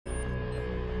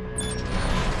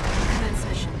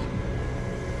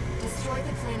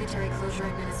Military Closure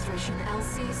Administration,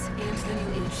 LCs, and the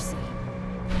new HC.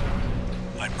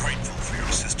 I'm grateful for your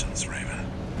assistance, Raven.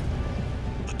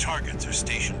 The targets are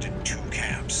stationed in 2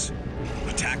 camps.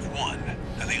 Attack one,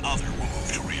 and the other will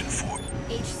move to reinforce.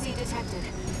 HC detected.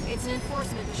 It's an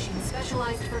enforcement machine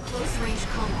specialized for close-range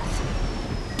combat.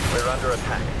 We're under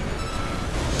attack.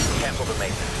 Cancel the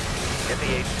maintenance. Get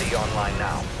the HC online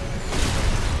now.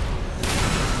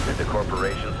 Did the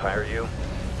corporations hire you?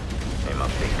 They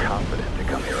must be confident to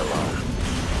come here alone.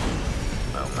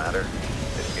 No matter.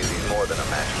 This beauty's more than a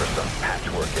match for some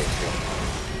patchwork AC.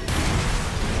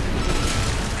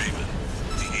 Raven,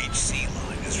 the HC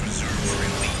line is reserved for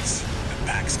elites that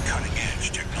backs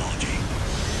cutting-edge technology.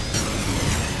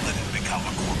 Don't let it become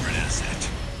a corporate asset.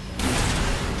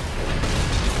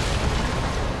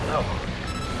 No.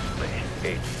 The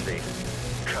HC.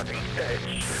 Cutting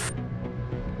edge.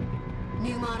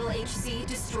 New model HC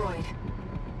destroyed.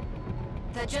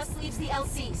 That just leaves the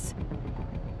LCs.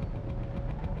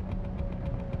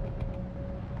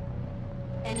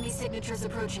 Enemy signatures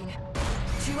approaching.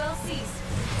 2 LCs.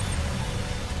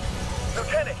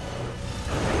 Lieutenant!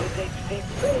 His HC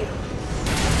failed.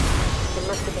 It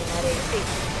must have been that AC.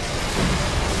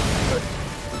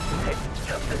 It's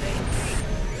just an HC.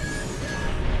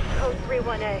 Code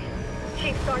 31A.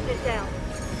 Chief Sergeant down.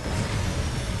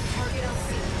 Target LC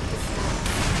destroyed.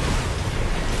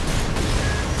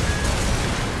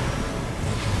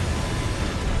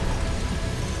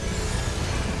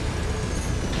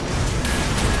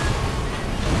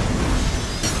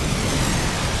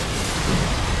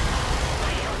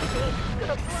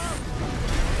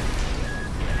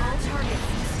 All targets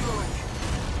destroyed.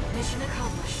 Mission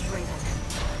accomplished, Raven.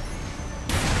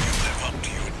 You live up to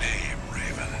your name,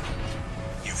 Raven.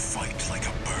 You fight like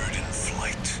a bird in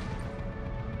flight.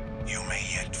 You may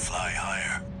yet fly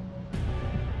higher.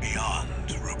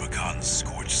 Beyond Rubicon's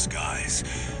scorched skies,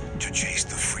 to chase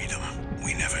the freedom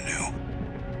we never knew.